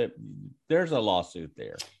 Okay. There's a lawsuit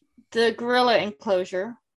there. The gorilla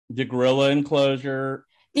enclosure. The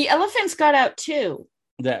elephants got out too.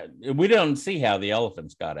 That we don't see how the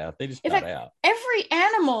elephants got out. They just got out. Every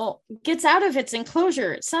animal gets out of its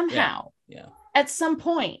enclosure somehow. Yeah. At some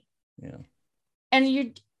point. Yeah.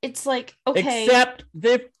 And it's like, okay. Except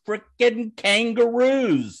the freaking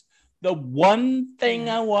kangaroos. The one thing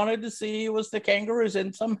I wanted to see was the kangaroos,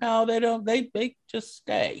 and somehow they just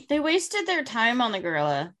stay. They wasted their time on the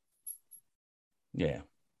gorilla. Yeah.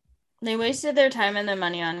 They wasted their time and their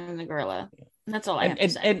money on the gorilla. That's all I have to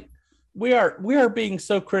say. we are being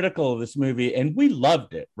so critical of this movie, and we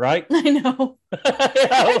loved it, right? I know.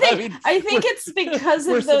 I think it's because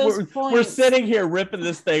of those points. We're sitting here ripping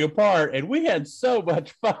this thing apart, and we had so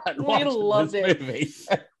much fun watching this movie.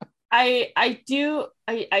 I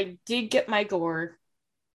did get my gore.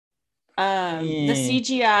 The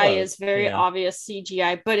CGI is very obvious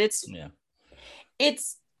CGI, but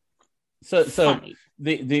it's so funny.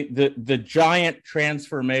 The giant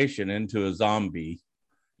transformation into a zombie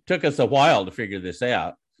took us a while to figure this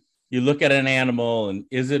out. You look at an animal, and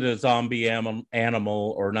is it a zombie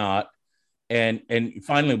animal or not? And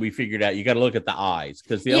finally we figured out you got to look at the eyes,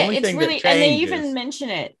 because the only thing that changes, and they even mention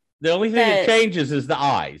it. The only thing that changes is the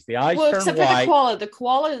eyes. The eyes turn except white. For the koala. The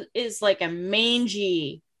koala is like a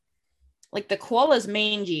mangy. Like the koala's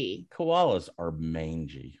mangy. Koalas are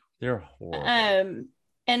mangy. They're horrible.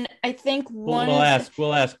 And I think we'll ask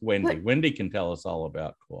Wendy. Wendy can tell us all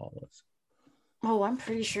about koalas. Oh, I'm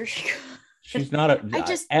pretty sure she could. She's not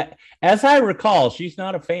as I recall, she's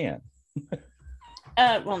not a fan.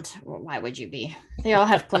 Well, why would you be? They all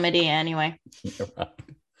have chlamydia anyway.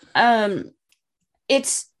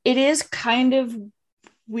 It is kind of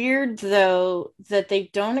weird though that they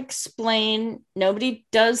don't explain. Nobody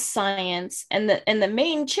does science, and the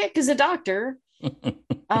main chick is a doctor.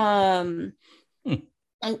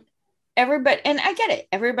 And everybody, and I get it.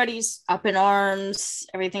 Everybody's up in arms.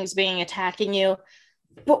 Everything's being attacking you.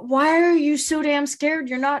 But why are you so damn scared?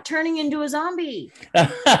 You're not turning into a zombie.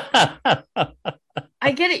 I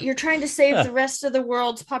get it. You're trying to save the rest of the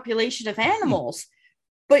world's population of animals,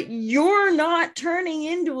 but you're not turning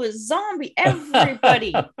into a zombie.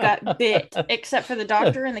 Everybody got bit except for the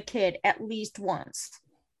doctor and the kid at least once.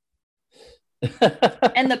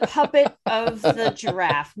 And the puppet of the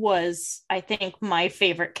giraffe was, I think, my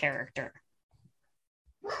favorite character.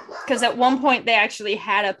 Because at one point they actually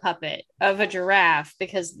had a puppet of a giraffe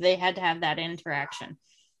because they had to have that interaction.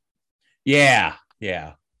 Yeah.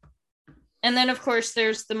 And then, of course,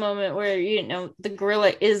 there's the moment where, the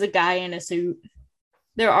gorilla is a guy in a suit.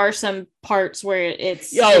 There are some parts where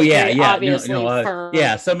it's obviously fur.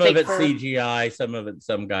 Yeah, some of it's CGI, some of it's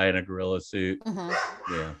some guy in a gorilla suit. Mm-hmm.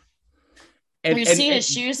 Yeah. You see his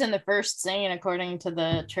shoes in the first scene, according to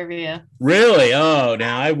the trivia. Really? Oh,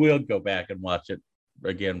 now I will go back and watch it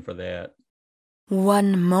again for that.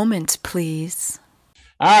 One moment, please.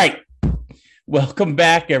 All right. Welcome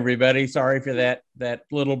back, everybody. Sorry for that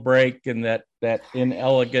little break and that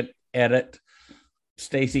inelegant edit.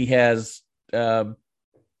 Stacy has 3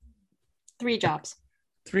 jobs.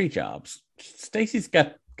 3 jobs. Stacy's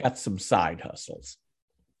got some side hustles.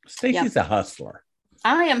 Stacy's a hustler.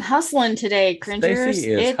 I am hustling today, cringers.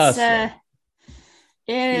 Stacy is hustling.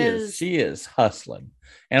 She is hustling.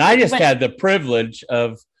 And I just had the privilege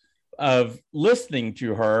of listening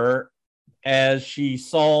to her as she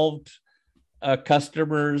solved a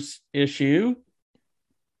customer's issue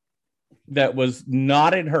that was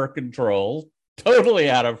not in her control, totally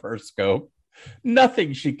out of her scope,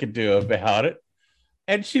 nothing she could do about it.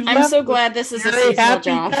 And I'm so glad this is a seasonal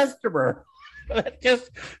job. Customer.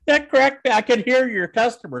 That cracked me. I could hear your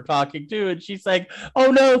customer talking too, and she's like, "Oh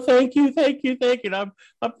no, thank you." And I'm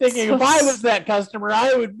thinking, if I was that customer,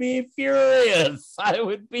 I would be furious. I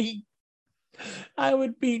would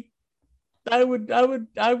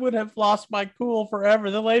have lost my cool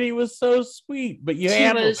forever. The lady was so sweet, but you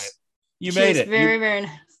handled it. You made it. Very, very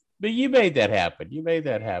nice. But you made that happen.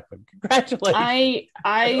 Congratulations.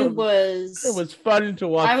 It was fun to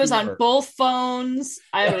watch. I was on both phones.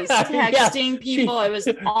 I was texting people. I was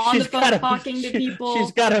on the phone talking to people.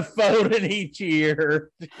 She's got a phone in each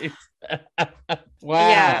ear. Wow.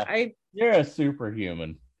 Yeah, you're a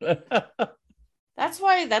superhuman. That's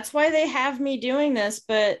why they have me doing this.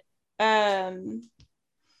 But this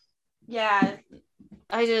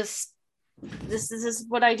is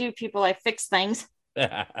what I do, people. I fix things.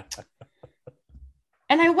 And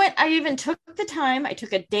I even took the time. I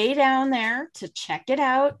took a day down there to check it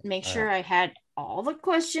out, make sure I had all the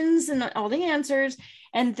questions and all the answers,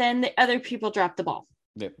 and then the other people dropped the ball.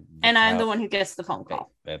 And I'm the one who gets the phone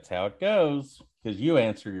call. That's how it goes, because you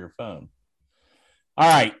answer your phone. All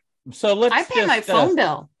right, so I pay my phone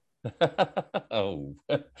bill. Oh,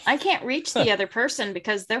 I can't reach the other person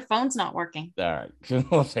because their phone's not working. All right, you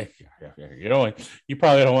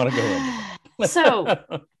probably don't want to go in. So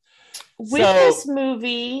this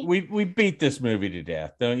movie, we beat this movie to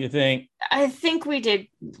death, don't you think? I think we did,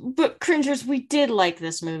 but cringers, we did like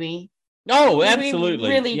this movie. Oh, absolutely,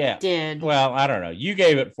 we really did. Well, I don't know. You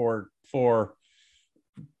gave it four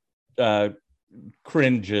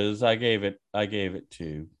cringes. I gave it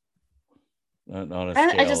 2. on a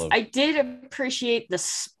scale I did appreciate the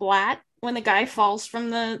splat when the guy falls from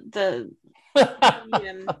the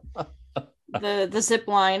zip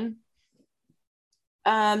line.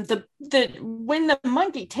 The when the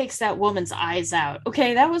monkey takes that woman's eyes out,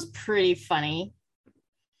 okay, that was pretty funny.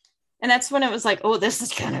 And that's when it was like, oh, this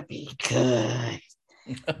is gonna be good.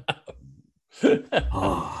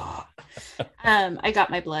 Oh. I got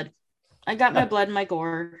my blood and my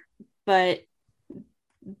gore, but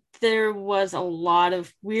there was a lot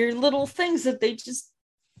of weird little things that they just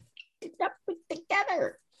did not put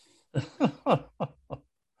together. All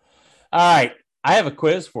right, I have a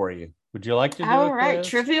quiz for you. Would you like to do all a right quiz?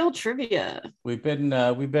 Trivial trivia. We've been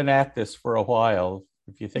at this for a while.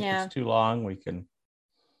 If you think Yeah. it's too long, we can.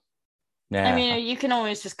 I mean, you can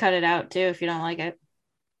always just cut it out too if you don't like it.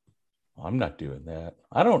 I'm not doing that.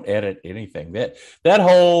 I don't edit anything. That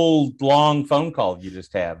whole long phone call you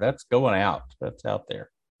just had, that's going out. That's out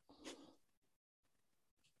there.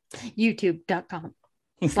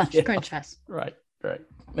 YouTube.com/CringeFest. Right.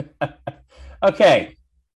 Okay.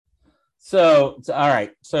 So all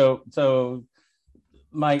right. So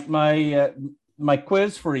my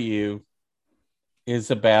quiz for you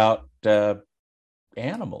is about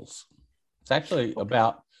animals. It's actually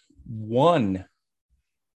about one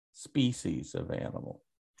species of animal.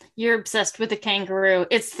 You're obsessed with the kangaroo.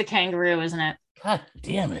 It's the kangaroo, isn't it? God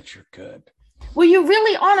damn it, you're good. Well, you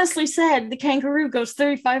really honestly said the kangaroo goes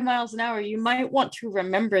 35 miles an hour. You might want to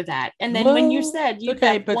remember that. And then when you said you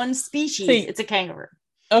got one species, it's a kangaroo.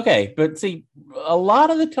 Okay, but see, a lot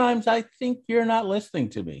of the times I think you're not listening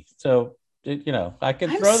to me. So, I can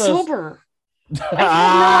throw those. I'm sober. I've had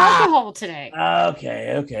no alcohol today.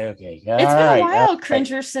 Okay. It's been a while,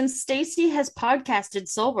 Cringer, since Stacy has podcasted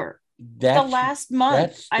sober. The last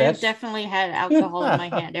month, I have definitely had alcohol in my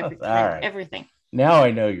hand. Everything. Now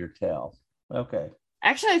I know your tale. Okay.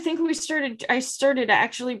 Actually, I think I started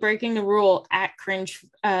actually breaking the rule at the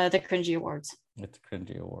Cringy Awards. At the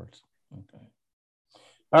Cringy Awards. Okay.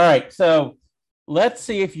 All right. So let's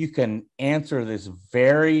see if you can answer this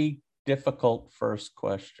very difficult first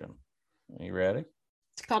question. Are you ready?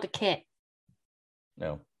 It's called a kit.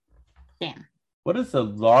 No. Damn. What is the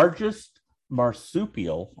largest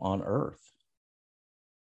marsupial on Earth?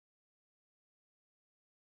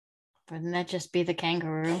 Wouldn't that just be the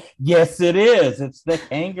kangaroo? Yes, it is. It's the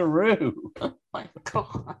kangaroo. Oh my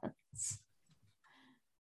God.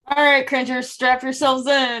 All right, Cringers, strap yourselves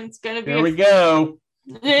in. It's gonna be Here we go.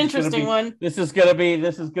 An interesting one. This is gonna be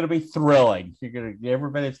thrilling.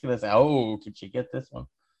 Everybody's gonna say, "Oh, did you get this one?"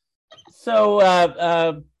 So,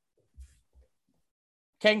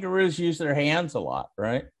 kangaroos use their hands a lot,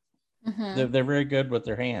 right? Mm-hmm. They're very good with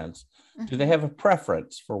their hands. Mm-hmm. Do they have a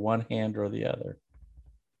preference for one hand or the other?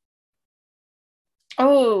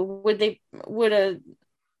 Oh,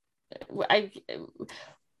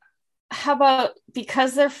 how about,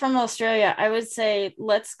 because they're from Australia, I would say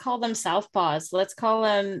let's call them southpaws. Let's call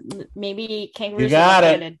them maybe kangaroos. You got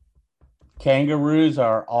it. Kangaroos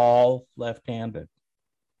are all left-handed.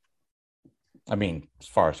 I mean, as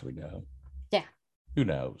far as we know. Yeah. Who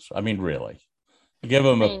knows? I mean, really. Give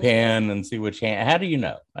them a pen and see which hand. How do you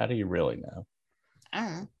know? How do you really know? I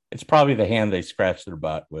don't know. It's probably the hand they scratch their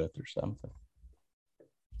butt with or something.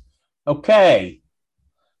 Okay.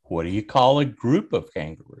 What do you call a group of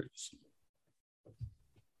kangaroos?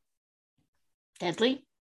 Deadly?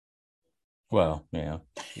 Well, yeah.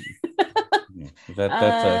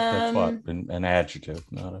 That's what? An adjective,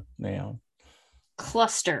 not a noun.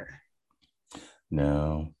 Cluster.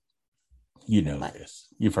 No. You know this.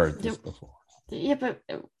 You've heard this before. Yeah, but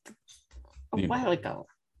a while ago.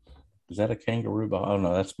 Is that a kangaroo? Oh,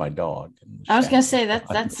 no, that's my dog. I was going to say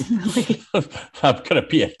that's really... I'm going to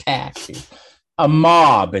be attacked. A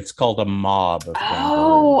mob. It's called a mob of kangaroos.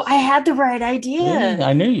 Oh, I had the right idea. Yeah,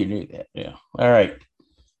 I knew you knew that. Yeah. All right.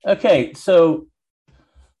 Okay. So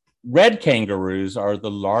red kangaroos are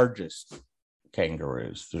the largest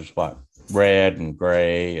kangaroos. There's what? Red and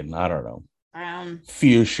gray and I don't know. Brown.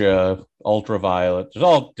 Fuchsia, ultraviolet. There's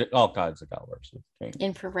all kinds of colors.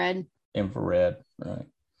 Infrared. Right.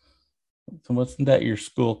 So wasn't that your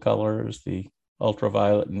school colors, the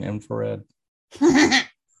ultraviolet and infrared?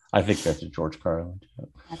 I think that's a George Carlin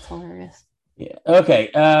joke. That's hilarious. Yeah.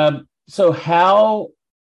 Okay. So how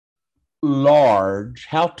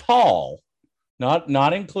tall,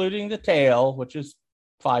 not including the tail, which is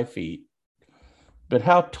 5 feet, but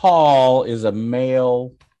how tall is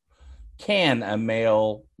can a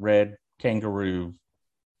male red kangaroo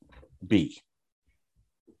be?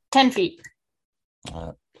 10 feet.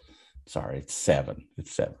 Sorry, it's 7.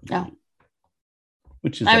 It's 7 feet.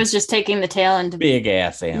 which is I was just taking the tail and big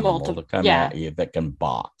ass animal multiple- to come yeah. at you that can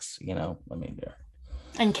box. I mean,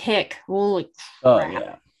 and kick. Holy oh crap.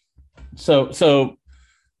 yeah. So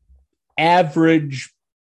average,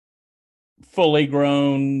 fully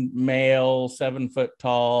grown male, 7 foot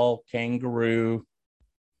tall kangaroo.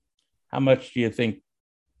 How much do you think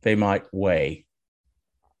they might weigh?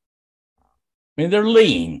 I mean, they're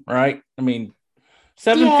lean, right? I mean,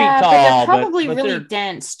 7 feet tall, but they're probably but really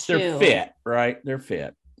dense too. They're fit, right? They're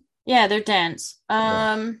fit. Yeah, they're dense.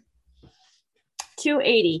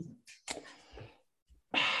 280.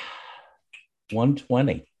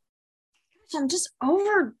 120. I'm just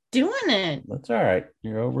overdoing it. That's all right.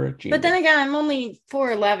 You're overachieving. But then again, I'm only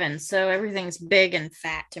 4'11", so everything's big and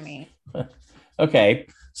fat to me. Okay,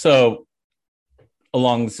 so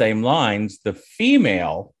along the same lines, the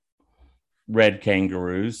female red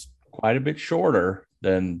kangaroos quite a bit shorter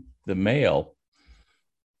than the male.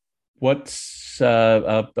 What's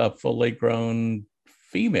a fully grown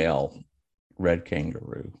female red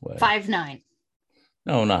kangaroo weigh? 5'9".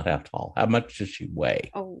 No, not how tall. How much does she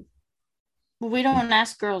weigh? Oh, well, we don't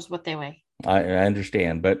ask girls what they weigh. I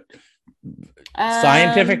understand, but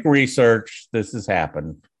scientific research, this has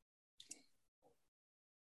happened.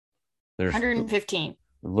 There's 115.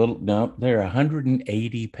 They're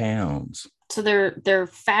 180 pounds. So they're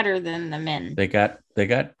fatter than the men. They got big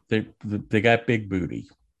booty.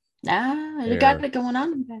 They got it going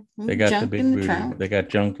on. They got junk the big in the booty. trunk. They got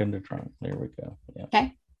junk in the trunk. There we go. Yeah.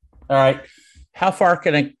 Okay. All right. How far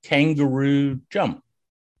can a kangaroo jump?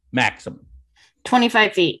 Maximum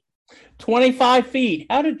 25 feet. 25 feet.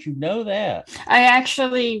 How did you know that? I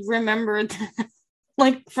actually remembered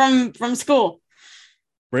like from school.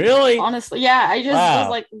 Really? Honestly, yeah. I just Wow. was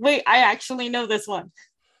like, wait, I actually know this one.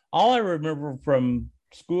 All I remember from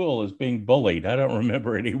school is being bullied. I don't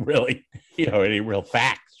remember any real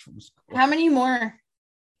facts from school. How many more?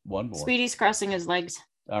 One more. Speedy's crossing his legs.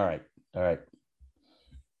 All right.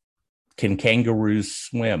 Can kangaroos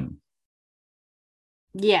swim?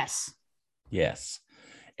 Yes. Yes.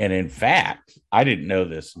 And in fact, I didn't know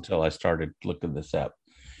this until I started looking this up.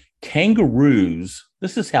 Kangaroos,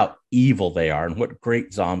 this is how evil they are and what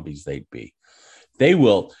great zombies they'd be. They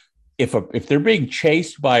will, if they're being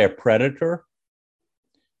chased by a predator,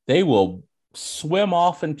 they will swim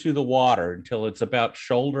off into the water until it's about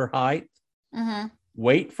shoulder height,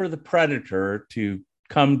 wait for the predator to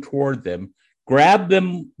come toward them, grab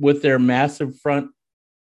them with their massive front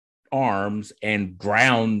arms, and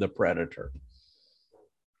drown the predator.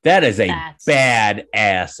 That is a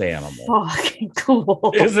badass animal. Fucking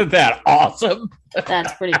cool. Isn't that awesome?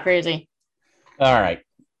 That's pretty crazy. All right.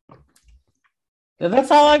 That's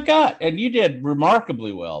all I got. And you did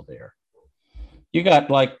remarkably well there. You got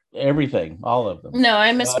like everything, all of them. No,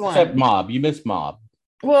 I missed one. Except Mob. You missed Mob.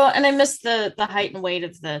 Well, and I missed the height and weight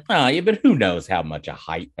of the... Oh, yeah, but who knows how much a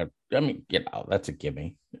height... I mean, that's a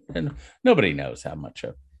gimme. And nobody knows how much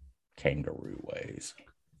a kangaroo weighs.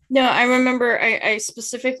 No, I remember, I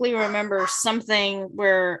specifically remember something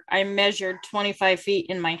where I measured 25 feet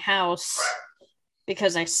in my house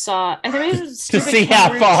because I saw... I think it was to see how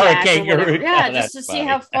far a kangaroo... Yeah, just to see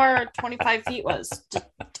how far 25 feet was, to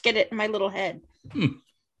get it in my little head. All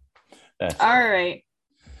right.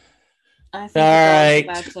 I think I'm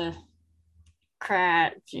about to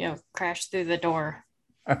crash through the door.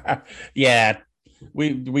 Yeah,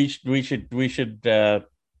 we should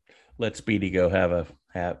let Speedy go have a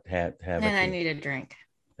and I need a drink.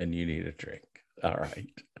 And you need a drink. All right.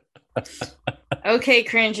 Okay,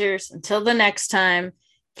 cringers. Until the next time,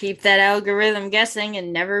 keep that algorithm guessing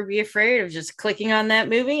and never be afraid of just clicking on that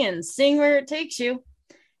movie and seeing where it takes you.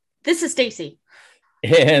 This is Stacy.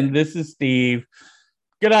 And this is Steve.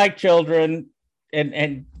 Good night, children.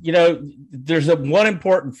 And there's one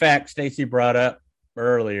important fact Stacy brought up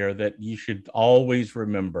earlier that you should always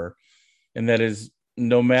remember, and that is,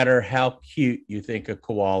 no matter how cute you think a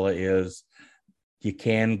koala is, you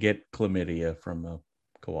can get chlamydia from a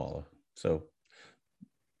koala. So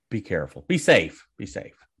be careful. Be safe. Be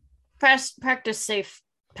safe. Practice safe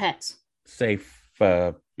pets. Safe.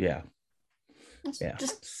 Yeah.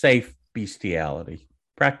 Just safe bestiality.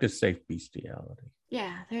 Practice safe bestiality.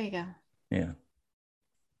 Yeah, there you go. Yeah.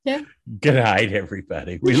 Yeah. Good night,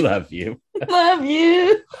 everybody. We love you. Love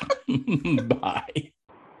you. Bye.